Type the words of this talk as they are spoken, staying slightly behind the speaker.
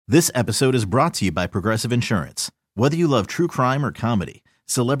This episode is brought to you by Progressive Insurance. Whether you love true crime or comedy,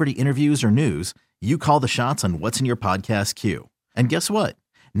 celebrity interviews or news, you call the shots on what's in your podcast queue. And guess what?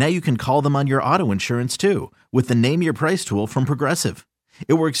 Now you can call them on your auto insurance too with the Name Your Price tool from Progressive.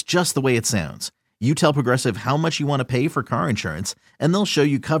 It works just the way it sounds. You tell Progressive how much you want to pay for car insurance, and they'll show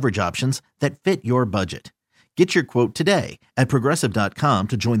you coverage options that fit your budget. Get your quote today at Progressive.com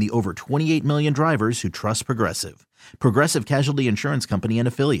to join the over 28 million drivers who trust Progressive. Progressive Casualty Insurance Company and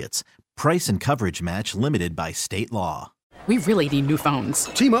Affiliates. Price and coverage match limited by state law. We really need new phones.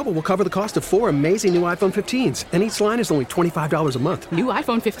 T-Mobile will cover the cost of 4 amazing new iPhone 15s, and each line is only $25 a month. New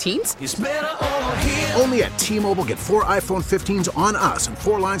iPhone 15s? It's better over here. Only at T-Mobile, get 4 iPhone 15s on us and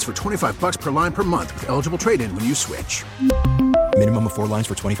 4 lines for $25 per line per month with eligible trade-in when you switch. Minimum of 4 lines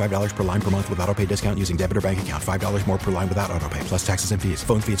for $25 per line per month with autopay discount using debit or bank account. $5 more per line without autopay, plus taxes and fees.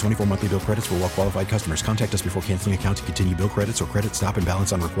 Phone fee at 24 monthly bill credits for well-qualified customers. Contact us before canceling account to continue bill credits or credit stop and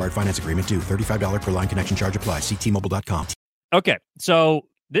balance on required finance agreement due. $35 per line connection charge applies. See T-Mobile.com. Okay, so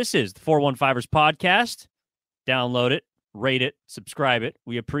this is the 415ers podcast. Download it, rate it, subscribe it.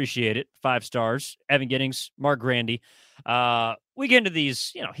 We appreciate it. 5 stars. Evan Giddings, Mark Grandy. We get into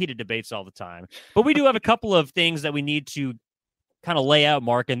these, heated debates all the time. But we do have a couple of things that we need to kind of lay out,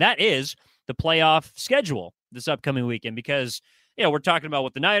 Mark, and that is the playoff schedule this upcoming weekend because, we're talking about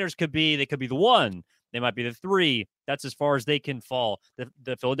what the Niners could be. They could be the 1. They might be the 3. That's as far as they can fall.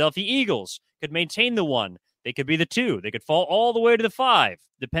 The Philadelphia Eagles could maintain the 1. They could be the 2. They could fall all the way to the 5,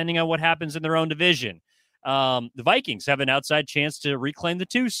 depending on what happens in their own division. The Vikings have an outside chance to reclaim the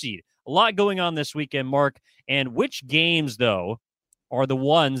 2 seed. A lot going on this weekend, Mark. And which games, though, are the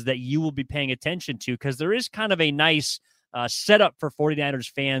ones that you will be paying attention to? Because there is kind of a nice setup for 49ers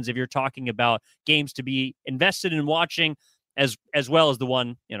fans if you're talking about games to be invested in watching, as well as the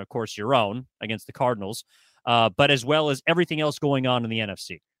one, of course, your own against the Cardinals, but as well as everything else going on in the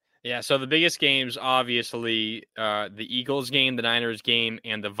NFC. Yeah, so the biggest games, obviously, the Eagles game, the Niners game,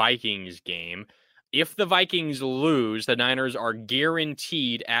 and the Vikings game. If the Vikings lose, the Niners are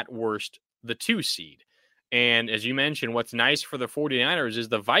guaranteed at worst the 2 seed. And as you mentioned, what's nice for the 49ers is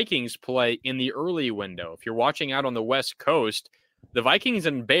the Vikings play in the early window. If you're watching out on the West Coast, the Vikings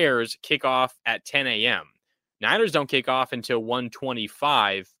and Bears kick off at 10 a.m. Niners don't kick off until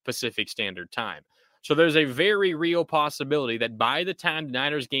 1:25 Pacific Standard Time. So there's a very real possibility that by the time the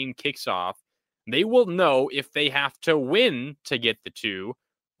Niners game kicks off, they will know if they have to win to get the 2,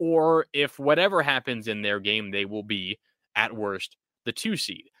 or if whatever happens in their game, they will be, at worst, the 2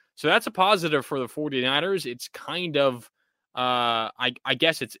 seed. So that's a positive for the 49ers. It's kind of, I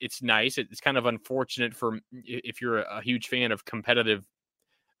guess it's nice. It's kind of unfortunate for if you're a huge fan of competitive,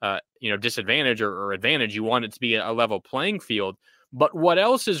 disadvantage or advantage. You want it to be a level playing field. But what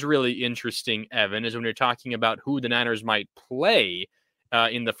else is really interesting, Evan, is when you're talking about who the Niners might play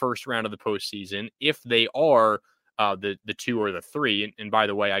in the first round of the postseason, if they are the 2 or the 3. And by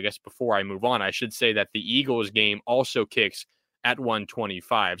the way, I guess before I move on, I should say that the Eagles game also kicks at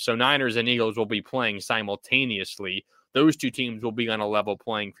 1:25. So Niners and Eagles will be playing simultaneously. Those 2 teams will be on a level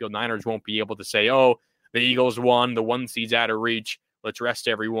playing field. Niners won't be able to say, oh, the Eagles won, the 1 seed's out of reach. Let's rest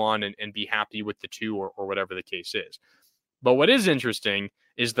everyone and be happy with the 2 or whatever the case is. But what is interesting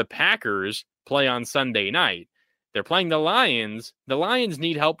is the Packers play on Sunday night. They're playing the Lions. The Lions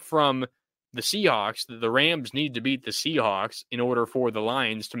need help from the Seahawks. The Rams need to beat the Seahawks in order for the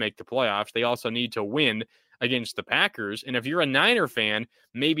Lions to make the playoffs. They also need to win against the Packers. And if you're a Niner fan,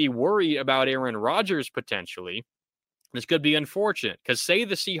 maybe worried about Aaron Rodgers potentially, this could be unfortunate. Because say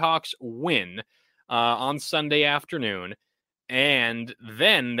the Seahawks win on Sunday afternoon, and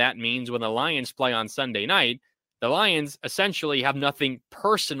then that means when the Lions play on Sunday night, the Lions essentially have nothing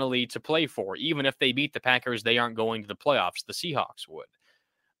personally to play for. Even if they beat the Packers, they aren't going to the playoffs. The Seahawks would.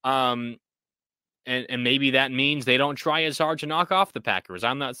 And maybe that means they don't try as hard to knock off the Packers.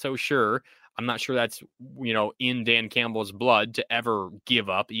 I'm not so sure. I'm not sure that's, in Dan Campbell's blood to ever give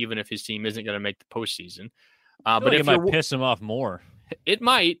up, even if his team isn't going to make the postseason. But it might piss him off more. It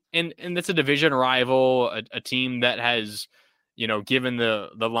might. And it's a division rival, a team that has, given the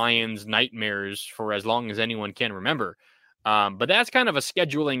Lions nightmares for as long as anyone can remember. But that's kind of a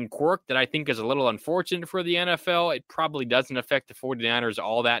scheduling quirk that I think is a little unfortunate for the NFL. It probably doesn't affect the 49ers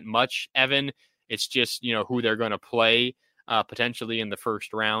all that much, Evan. It's just, who they're going to play potentially in the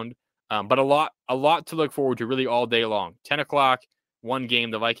first round. But a lot to look forward to really all day long. 10 o'clock, one game,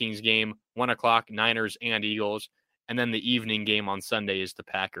 the Vikings game, 1 o'clock, Niners and Eagles. And then the evening game on Sunday is the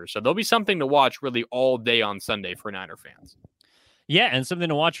Packers. So there'll be something to watch really all day on Sunday for Niner fans. Yeah, and something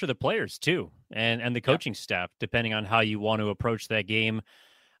to watch for the players too, and the coaching staff, depending on how you want to approach that game.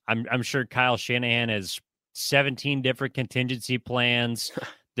 I'm sure Kyle Shanahan has 17 different contingency plans.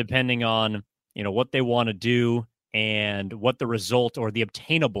 depending on, what they want to do and what the result or the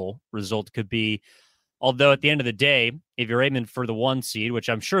obtainable result could be. Although at the end of the day, if you're aiming for the 1 seed, which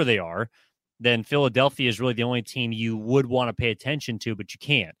I'm sure they are, then Philadelphia is really the only team you would want to pay attention to, but you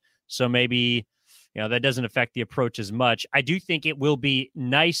can't. So maybe, that doesn't affect the approach as much. I do think it will be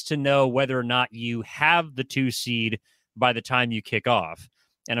nice to know whether or not you have the 2 seed by the time you kick off.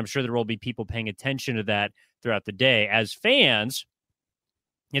 And I'm sure there will be people paying attention to that throughout the day. As fans,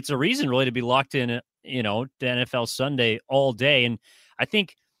 it's a reason really to be locked in, to NFL Sunday all day. And I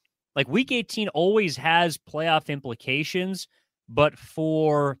think like week 18 always has playoff implications, but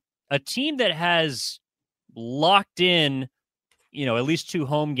for a team that has locked in, at least 2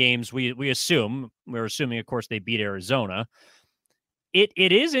 home games, we're assuming, of course, they beat Arizona. It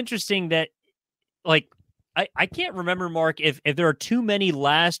is interesting that, like, I can't remember, Mark, if there are too many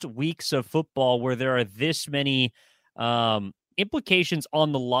last weeks of football where there are this many implications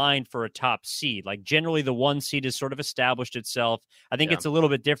on the line for a top seed. Like generally the 1 seed has sort of established itself. I think it's a little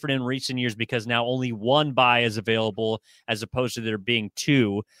bit different in recent years because now only 1 bye is available as opposed to there being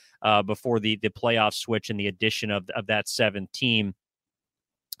 2 before the playoff switch and the addition of that 7th team.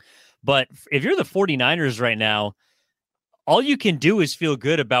 But if you're the 49ers right now, all you can do is feel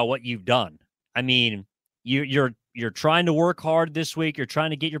good about what you've done. I mean, you're trying to work hard this week. You're trying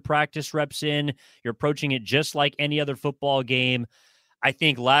to get your practice reps in. You're approaching it just like any other football game. I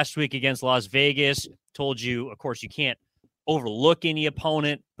think last week against Las Vegas told you, of course, you can't overlook any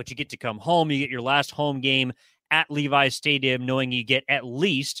opponent, but you get to come home. You get your last home game at Levi's Stadium, knowing you get at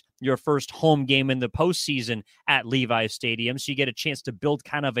least your first home game in the postseason at Levi's Stadium. So you get a chance to build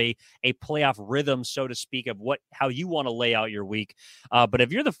kind of a playoff rhythm, so to speak, of how you want to lay out your week. But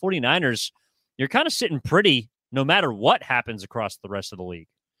if you're the 49ers, you're kind of sitting pretty no matter what happens across the rest of the league.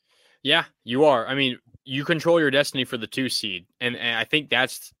 Yeah, you are. I mean, you control your destiny for the 2 seed. And I think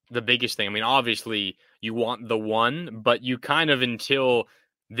that's the biggest thing. I mean, obviously you want the 1, but you kind of until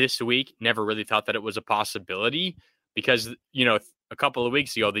this week never really thought that it was a possibility because, a couple of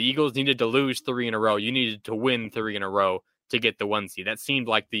weeks ago, the Eagles needed to lose 3 in a row. You needed to win 3 in a row to get the 1 seed. That seemed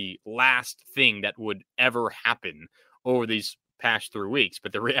like the last thing that would ever happen over these past 3 weeks.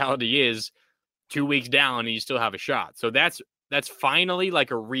 But the reality is 2 weeks down and you still have a shot. So that's finally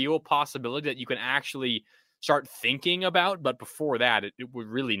like a real possibility that you can actually start thinking about. But before that, it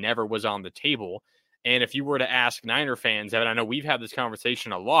really never was on the table. And if you were to ask Niner fans, and I know we've had this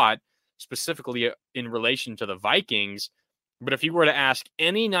conversation a lot, specifically in relation to the Vikings, but if you were to ask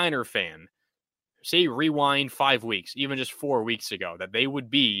any Niner fan, say rewind 5 weeks, even just 4 weeks ago, that they would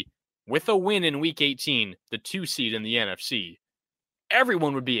be, with a win in week 18, the 2 seed in the NFC,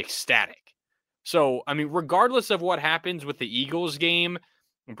 everyone would be ecstatic. So, I mean, regardless of what happens with the Eagles game,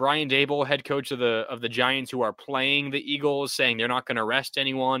 Brian Daboll, head coach of the Giants, who are playing the Eagles, saying they're not going to rest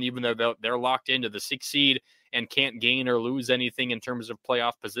anyone, even though they're locked into the 6th seed and can't gain or lose anything in terms of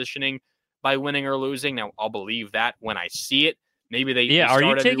playoff positioning by winning or losing. Now, I'll believe that when I see it. Maybe they are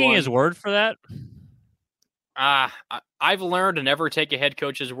you taking his word for that? I've learned to never take a head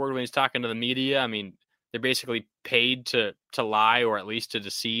coach's word when he's talking to the media. I mean, they're basically paid to lie or at least to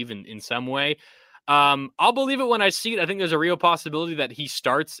deceive in some way. I'll believe it when I see it. I think there's a real possibility that he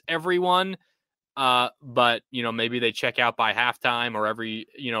starts everyone. But maybe they check out by halftime or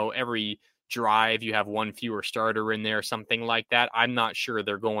every drive you have one fewer starter in there, something like that. I'm not sure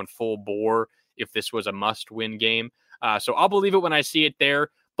they're going full bore if this was a must-win game. So I'll believe it when I see it there.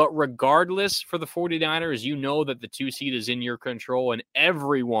 But regardless, for the 49ers, that the 2 seed is in your control, and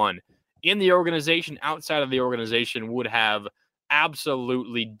everyone in the organization, outside of the organization, would have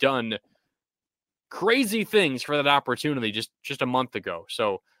absolutely done crazy things for that opportunity just a month ago.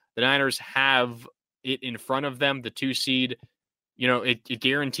 So the Niners have it in front of them, the 2 seed. It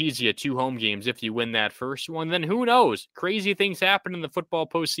guarantees you 2 home games if you win that first one. Then who knows? Crazy things happen in the football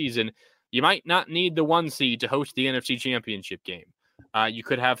postseason. You might not need the 1 seed to host the NFC Championship game. You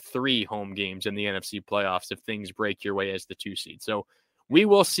could have 3 home games in the NFC playoffs if things break your way as the 2 seed. So we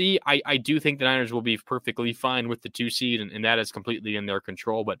will see. I do think the Niners will be perfectly fine with the 2 seed, and that is completely in their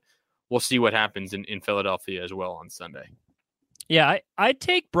control. But we'll see what happens in Philadelphia as well on Sunday. Yeah, I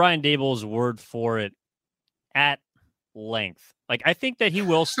take Brian Daboll's word for it at length. Like, I think that he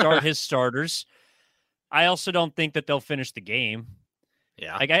will start his starters. I also don't think that they'll finish the game.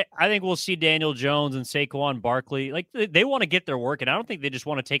 Yeah. Like, I think we'll see Daniel Jones and Saquon Barkley. Like, they want to get their work, and I don't think they just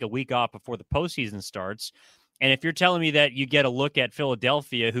want to take a week off before the postseason starts. And if you're telling me that you get a look at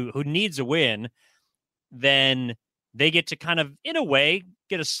Philadelphia, who needs a win, then they get to kind of, in a way,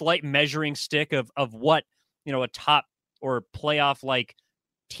 get a slight measuring stick of what, a top or playoff-like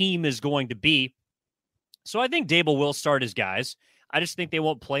team is going to be. So I think Daboll will start his guys. I just think they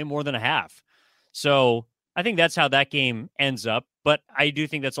won't play more than a half. So I think that's how that game ends up. But I do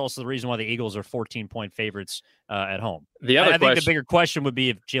think that's also the reason why the Eagles are 14-point favorites at home. I think the bigger question would be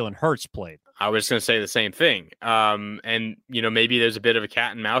if Jalen Hurts played. I was going to say the same thing. And, maybe there's a bit of a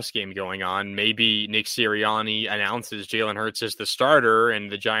cat and mouse game going on. Maybe Nick Sirianni announces Jalen Hurts as the starter,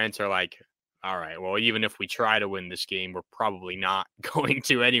 and the Giants are like, all right, well, even if we try to win this game, we're probably not going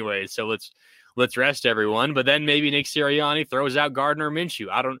to anyway. So let's rest everyone. But then maybe Nick Sirianni throws out Gardner Minshew.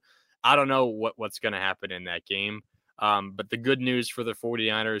 I don't know what's going to happen in that game. But the good news for the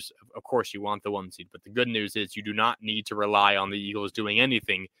 49ers, of course, you want the 1 seed. But the good news is you do not need to rely on the Eagles doing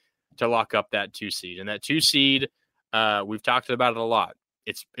anything to lock up that 2 seed. And that 2 seed, we've talked about it a lot.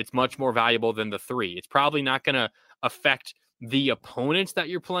 It's much more valuable than the 3. It's probably not going to affect the opponents that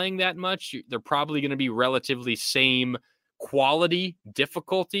you're playing that much. They're probably going to be relatively same quality,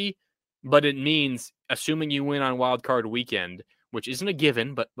 difficulty, but it means, assuming you win on Wild Card Weekend, which isn't a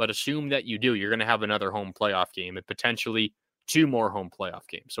given, but assume that you do, you're going to have another home playoff game and potentially 2 more home playoff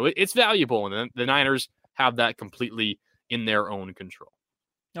games. So it's valuable, and the Niners have that completely in their own control.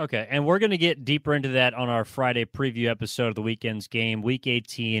 Okay, and we're going to get deeper into that on our Friday preview episode of the weekend's game. Week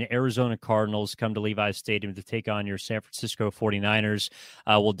 18, Arizona Cardinals come to Levi's Stadium to take on your San Francisco 49ers.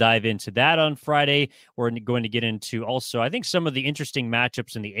 We'll dive into that on Friday. We're going to get into also, I think, some of the interesting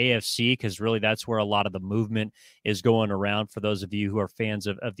matchups in the AFC, because really that's where a lot of the movement is going around. For those of you who are fans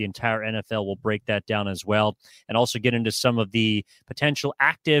of the entire NFL, we'll break that down as well, and also get into some of the potential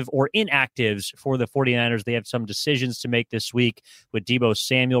active or inactives for the 49ers. They have some decisions to make this week with Deebo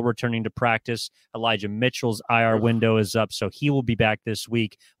Samuel returning to practice. Elijah Mitchell's IR window is up, so he will be back this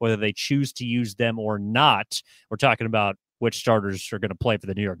week, whether they choose to use them or not. We're talking about which starters are going to play for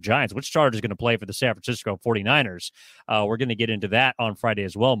the New York Giants, which starters are going to play for the San Francisco 49ers. We're going to get into that on Friday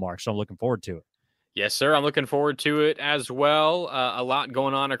as well, Mark, so I'm looking forward to it. Yes, sir. I'm looking forward to it as well. A lot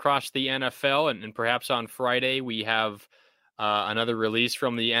going on across the NFL, and perhaps on Friday we have another release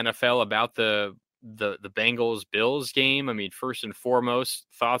from the NFL about the Bengals-Bills game. I mean, first and foremost,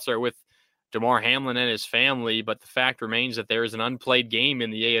 thoughts are with Damar Hamlin and his family, but the fact remains that there is an unplayed game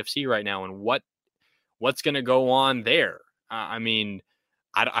in the AFC right now, and what's going to go on there? I mean,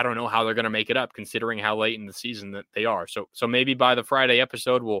 I don't know how they're going to make it up, considering how late in the season that they are. So maybe by the Friday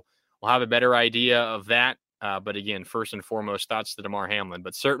episode, we'll have a better idea of that. But again, first and foremost, thoughts to Damar Hamlin,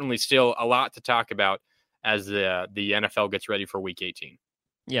 but certainly still a lot to talk about as the NFL gets ready for Week 18.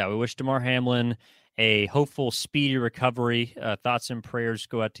 Yeah, we wish Damar Hamlin a hopeful, speedy recovery. Thoughts and prayers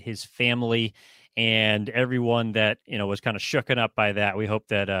go out to his family and everyone that, was kind of shooken up by that. We hope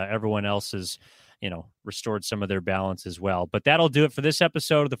that everyone else is, restored some of their balance as well. But that'll do it for this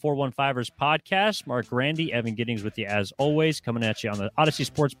episode of the 415ers podcast. Mark Grandy, Evan Giddings with you as always, coming at you on the Odyssey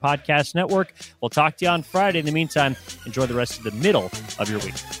Sports Podcast Network. We'll talk to you on Friday. In the meantime, enjoy the rest of the middle of your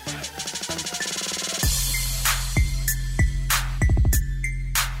week.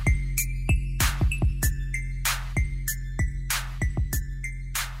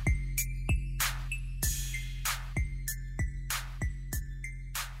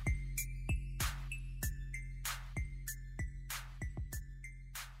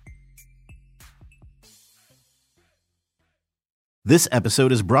 This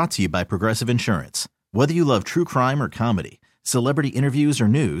episode is brought to you by Progressive Insurance. Whether you love true crime or comedy, celebrity interviews or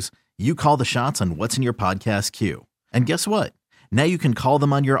news, you call the shots on what's in your podcast queue. And guess what? Now you can call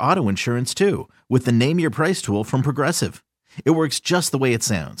them on your auto insurance too, with the Name Your Price tool from Progressive. It works just the way it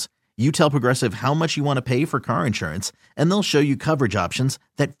sounds. You tell Progressive how much you want to pay for car insurance, and they'll show you coverage options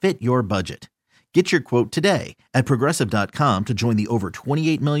that fit your budget. Get your quote today at Progressive.com to join the over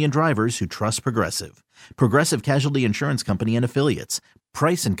 28 million drivers who trust Progressive. Progressive Casualty Insurance Company and Affiliates.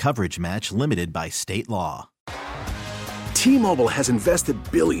 Price and coverage match limited by state law. T-Mobile has invested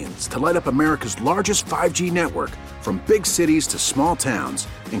billions to light up America's largest 5G network, from big cities to small towns,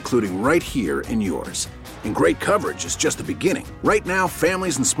 including right here in yours. And great coverage is just the beginning. Right now,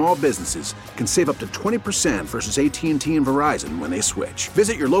 families and small businesses can save up to 20% versus AT&T and Verizon when they switch.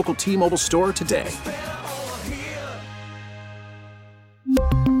 Visit your local T-Mobile store today.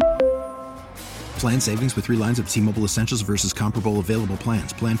 Plan savings with 3 lines of T-Mobile Essentials versus comparable available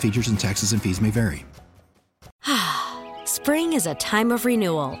plans. Plan features and taxes and fees may vary. Spring is a time of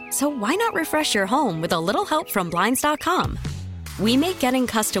renewal, so why not refresh your home with a little help from Blinds.com? We make getting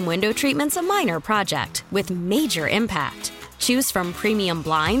custom window treatments a minor project with major impact. Choose from premium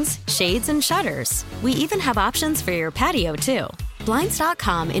blinds, shades, and shutters. We even have options for your patio, too.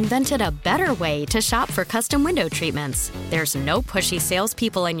 Blinds.com invented a better way to shop for custom window treatments. There's no pushy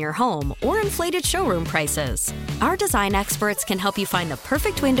salespeople in your home or inflated showroom prices. Our design experts can help you find the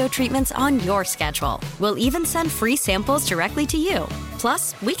perfect window treatments on your schedule. We'll even send free samples directly to you.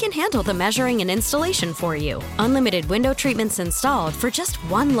 Plus, we can handle the measuring and installation for you. Unlimited window treatments installed for just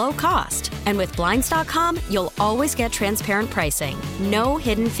one low cost. And with Blinds.com, you'll always get transparent pricing. No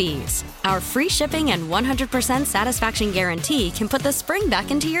hidden fees. Our free shipping and 100% satisfaction guarantee can put the spring back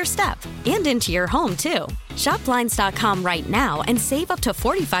into your step and into your home, too. Shop Blinds.com right now and save up to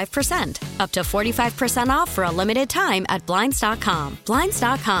 45%. Up to 45% off for a limited time at Blinds.com.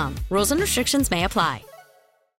 Blinds.com. Rules and restrictions may apply.